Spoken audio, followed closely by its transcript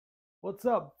What's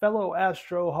up, fellow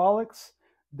astroholics?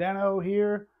 Dano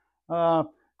here.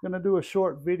 Gonna do a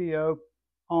short video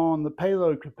on the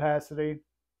payload capacity.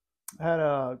 I had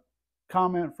a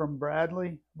comment from Bradley,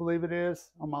 I believe it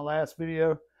is, on my last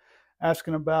video,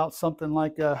 asking about something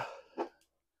like a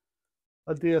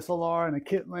DSLR and a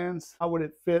kit lens. How would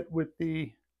it fit with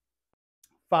the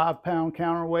 5-pound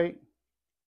counterweight?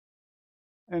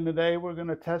 And today we're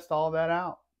gonna test all that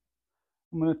out.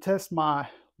 I'm gonna test my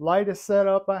lightest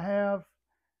setup I have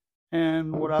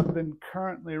and what I've been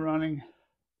currently running,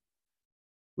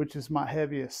 which is my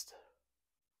heaviest.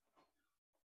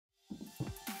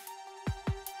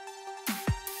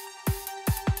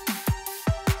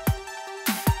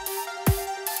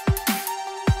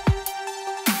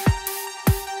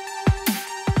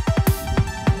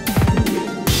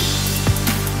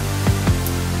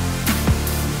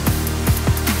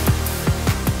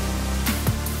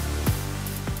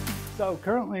 So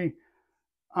currently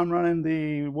I'm running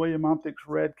the William Optics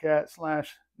Red Cat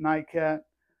 / Night Cat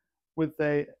with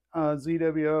a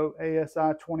ZWO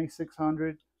ASI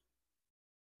 2600,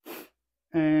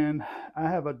 and I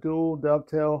have a dual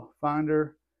dovetail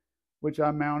finder, which I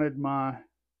mounted my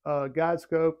guide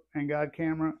scope and guide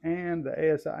camera and the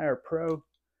ASI Pro.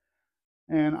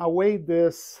 And I weighed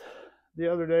this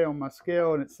the other day on my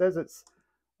scale, and it says it's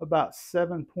about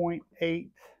 7.8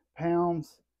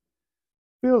 pounds.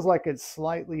 Feels like it's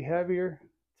slightly heavier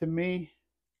to me,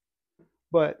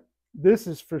 but this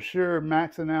is for sure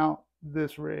maxing out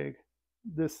this rig,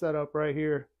 this setup right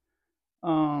here.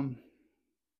 When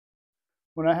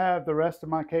I have the rest of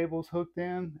my cables hooked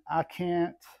in,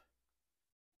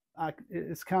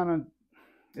 it's camera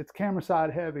side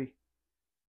heavy.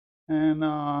 And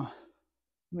let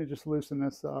me just loosen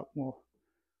this up. We'll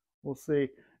see.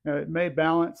 Now, it may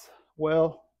balance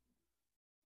well.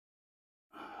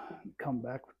 Come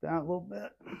back with that a little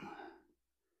bit.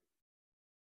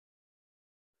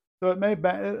 So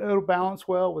it'll balance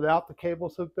well without the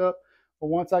cables hooked up, but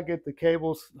once I get the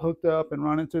cables hooked up and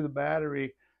running through the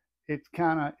battery,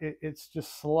 it's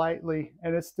just slightly,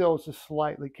 and it's still just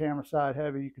slightly camera side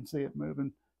heavy. You can see it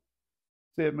moving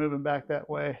back that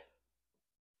way.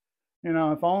 You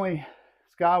know, if only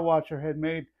SkyWatcher had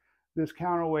made this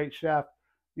counterweight shaft,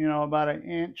 you know, about 1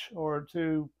 inch or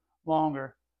 2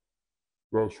 longer.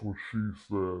 That's what she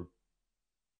said.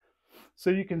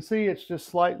 So you can see it's just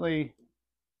slightly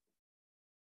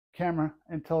camera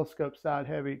and telescope side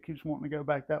heavy. It keeps wanting to go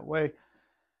back that way.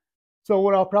 So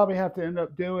what I'll probably have to end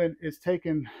up doing is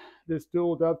taking this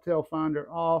dual dovetail finder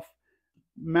off,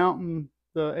 mounting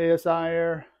the ASI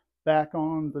Air back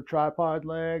on the tripod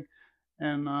leg,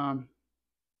 and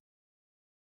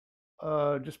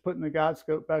just putting the guide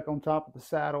scope back on top of the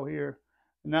saddle here.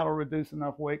 And that'll reduce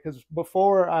enough weight, because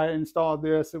before I installed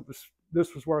this,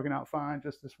 this was working out fine,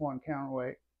 just this one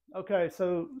counterweight. Okay,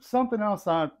 so something else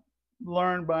I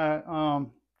learned by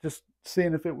just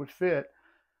seeing if it would fit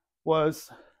was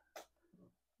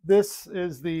this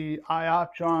is the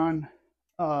IOptron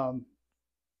Skyguider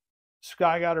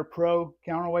Pro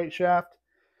counterweight shaft,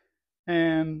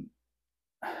 and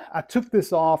I took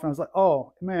this off and I was like,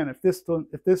 oh man, if this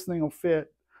thing will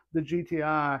fit the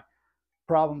GTi,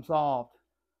 problem solved.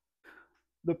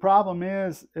 The problem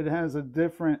is it has a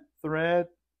different thread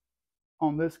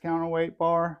on this counterweight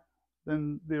bar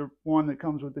than the one that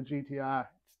comes with the GTi.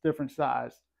 It's different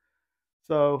size.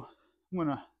 So I'm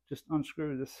gonna just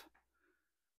unscrew this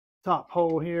top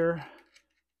hole here.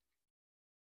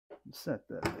 Set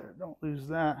that there, don't lose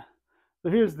that. So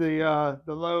here's the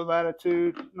low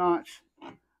latitude notch.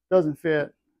 Doesn't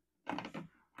fit.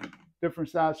 Different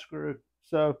size screw.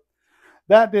 So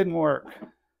that didn't work.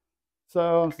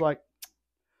 So I was like,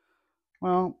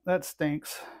 well, that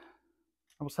stinks.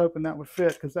 I was hoping that would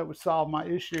fit, because that would solve my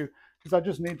issue, because I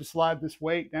just need to slide this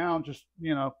weight down just,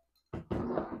 you know,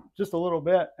 just a little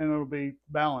bit, and it'll be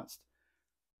balanced.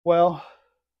 Well,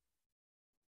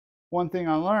 one thing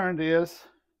I learned is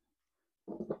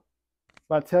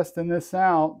by testing this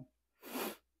out,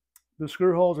 the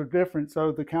screw holes are different,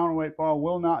 so the counterweight bar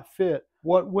will not fit.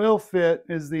 What will fit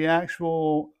is the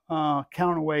actual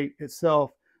counterweight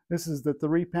itself. This is the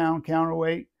 3-pound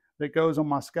counterweight that goes on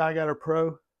my Skyguider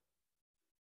Pro,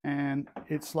 and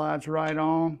it slides right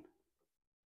on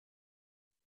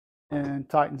and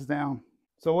tightens down.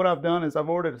 So what I've done is I've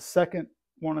ordered a second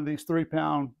one of these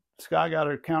 3-pound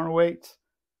Skyguider counterweights,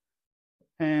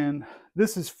 and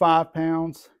this is 5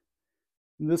 pounds,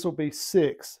 and this will be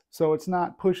 6. So it's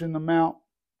not pushing the mount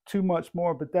too much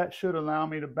more, but that should allow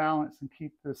me to balance and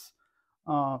keep this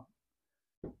as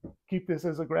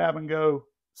a grab and go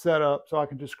setup, so I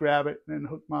can just grab it and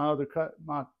hook my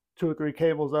 2 or 3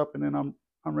 cables up, and then I'm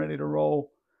ready to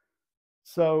roll.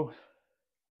 So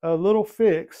a little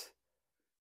fix,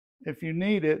 if you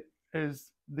need it,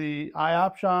 is the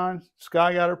IOptron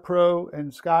Skyguider Pro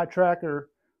and Sky Tracker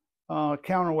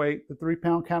counterweight. The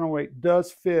 3-pound counterweight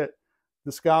does fit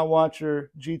the SkyWatcher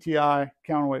GTi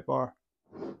counterweight bar.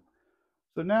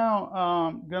 So now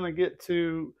I'm going to get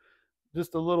to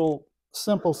just a little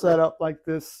simple setup like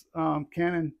this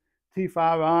Canon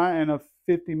T5i and a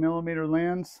 50mm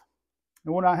lens.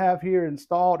 And what I have here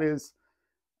installed is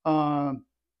a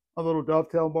little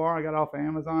dovetail bar I got off of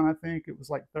Amazon. I think it was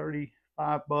like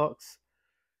 35 bucks.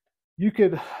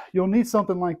 You'll need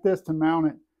something like this to mount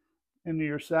it into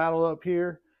your saddle up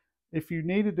here. If you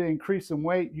needed to increase some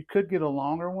weight, you could get a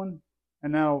longer one,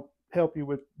 and that'll help you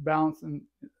with balancing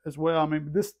as well. I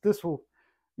mean, this will,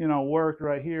 you know, work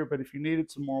right here, but if you needed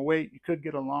some more weight, you could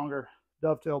get a longer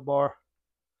dovetail bar.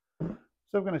 So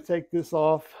I'm going to take this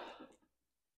off,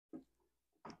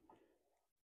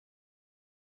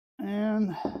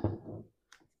 and I'm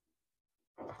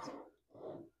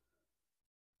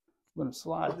going to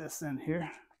slide this in here.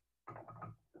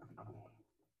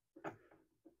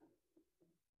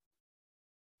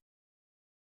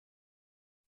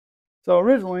 So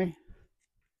originally,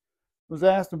 was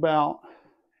asked about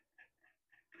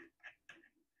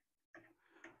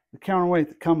the counterweight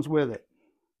that comes with it.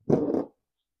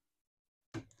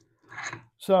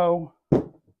 So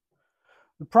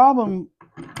the problem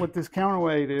with this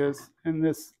counterweight is, in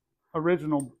this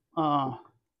original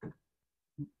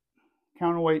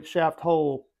counterweight shaft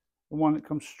hole, the one that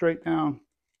comes straight down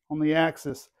on the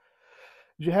axis,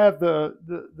 you have the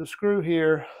screw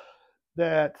here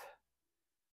that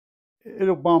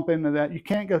it'll bump into that. You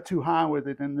can't go too high with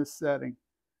it in this setting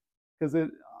because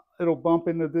it'll bump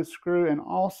into this screw, and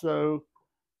also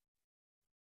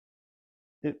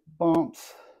it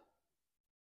bumps.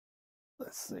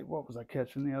 Let's see, what was I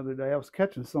catching the other day? I was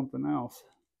catching something else.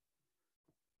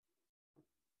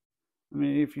 I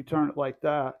mean, if you turn it like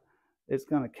that, it's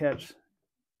going to catch.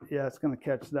 Yeah, it's going to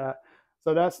catch that.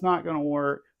 So that's not going to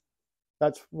work.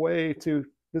 That's way too,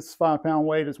 this 5-pound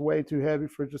weight is way too heavy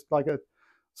for just like a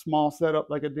small setup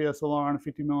like a DSLR and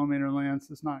a 50mm lens.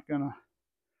 It's not gonna.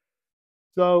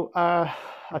 So I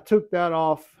took that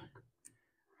off,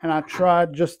 and I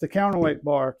tried just the counterweight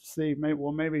bar to see,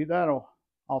 maybe that'll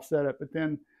offset it, but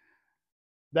then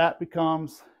that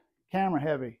becomes camera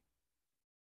heavy,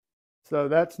 so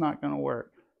that's not going to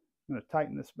work. I'm going to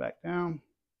tighten this back down.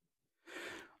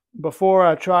 Before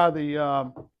I try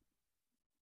the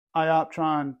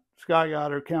IOptron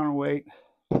Skyguider counterweight,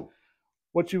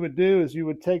 what you would do is you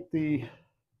would take the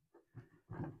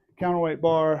counterweight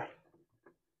bar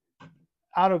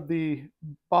out of the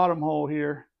bottom hole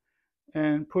here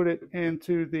and put it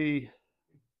into the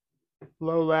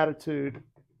low latitude.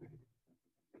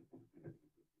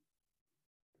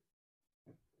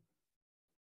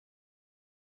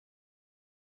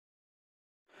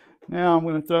 Now I'm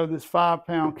going to throw this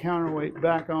 5-pound counterweight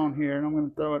back on here, and I'm going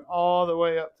to throw it all the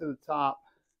way up to the top,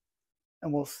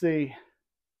 and we'll see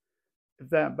if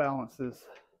that balances.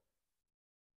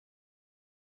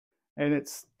 And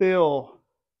it's still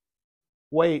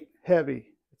weight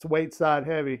heavy. It's weight side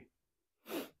heavy.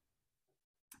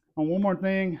 And one more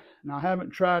thing, and I haven't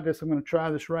tried this, I'm going to try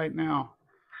this right now.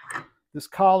 This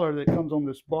collar that comes on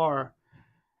this bar,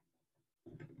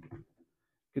 you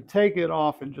could take it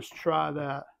off and just try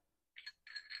that.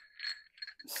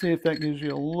 See if that gives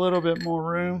you a little bit more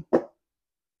room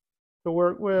to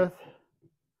work with.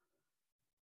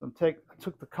 I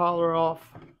took the collar off,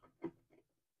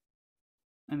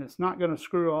 and it's not going to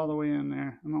screw all the way in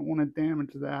there. I don't want to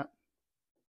damage that.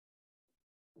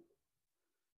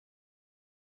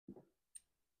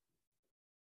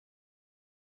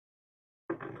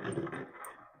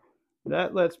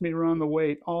 That lets me run the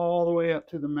weight all the way up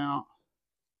to the mount.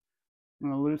 I'm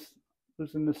going to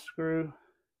loosen this screw.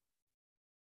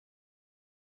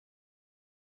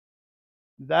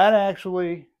 That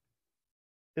actually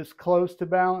is close to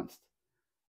balanced,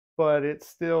 but it's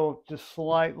still just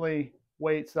slightly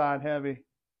weight side heavy.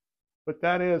 But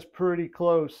that is pretty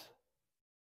close.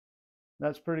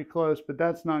 That's pretty close, but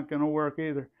that's not going to work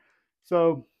either.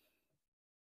 So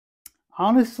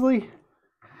honestly,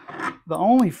 the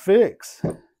only fix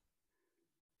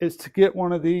is to get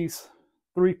one of these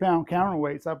 3-pound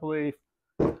counterweights, I believe,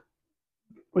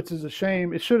 which is a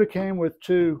shame. It should have came with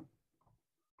two,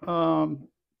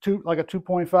 like a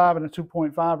 2.5 and a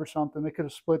 2.5 or something. They could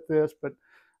have split this, but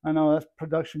I know that's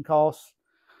production costs,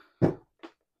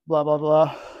 blah, blah,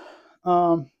 blah.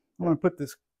 I'm going to put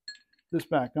this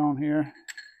back on here.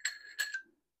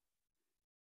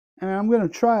 And I'm going to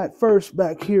try it first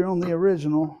back here on the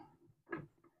original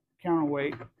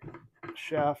counterweight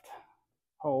shaft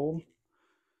hole.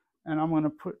 And I'm going to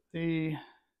put the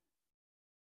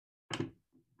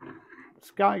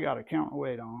Skyguider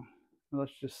counterweight on.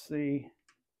 Let's just see.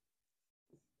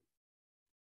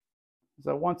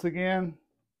 So once again,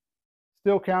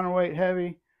 still counterweight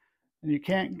heavy, and you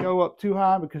can't go up too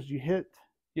high because you hit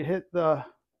the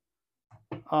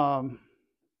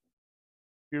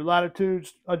your latitude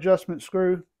adjustment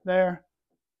screw there.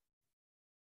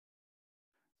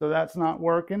 So that's not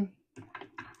working.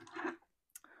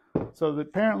 So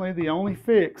apparently the only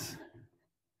fix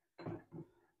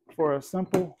for a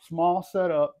simple small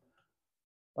setup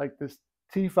like this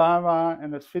T5i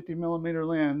and this 50mm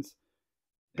lens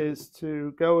is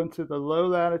to go into the low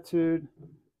latitude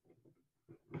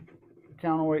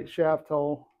counterweight shaft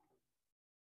hole,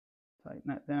 tighten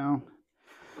that down,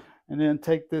 and then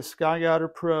take this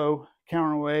Skyguider Pro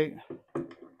counterweight,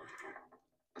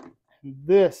 and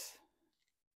this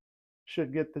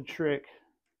should get the trick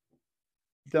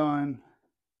done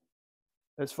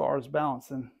as far as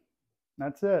balancing.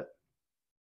 That's it.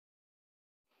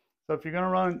 So if you're going to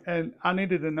run, and I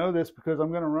needed to know this because I'm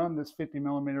going to run this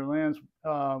 50mm lens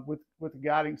with the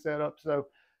guiding setup, so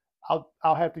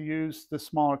I'll have to use the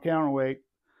smaller counterweight.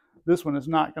 This one is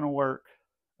not going to work.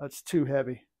 That's too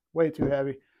heavy, way too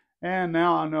heavy. And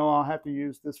now I know I'll have to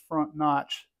use this front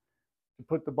notch to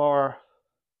put the bar.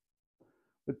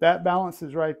 But that balance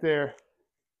is right there.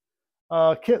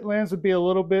 Kit lens would be a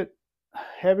little bit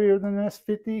heavier than this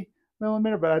 50mm,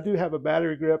 but I do have a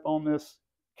battery grip on this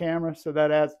camera, so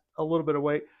that adds a little bit of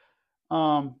weight.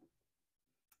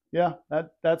 Yeah,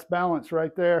 that's balance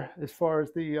right there as far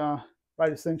as the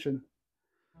right ascension.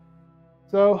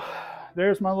 So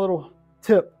there's my little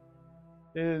tip,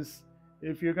 is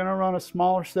if you're going to run a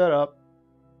smaller setup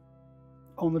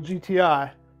on the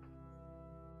GTi,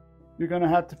 you're going to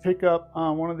have to pick up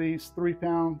one of these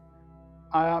 3-pound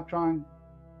IOptron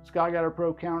Skyguider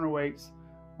Pro counterweights.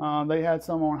 They had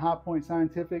some on High Point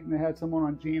Scientific and they had some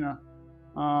on Gina.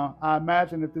 I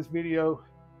imagine if this video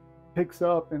picks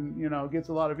up and gets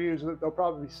a lot of views, they'll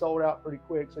probably be sold out pretty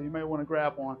quick, so you may want to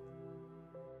grab one.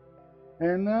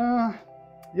 And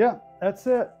yeah, that's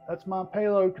it. That's my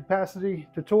payload capacity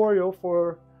tutorial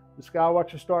for the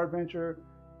SkyWatcher Star Adventure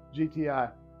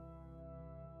GTi.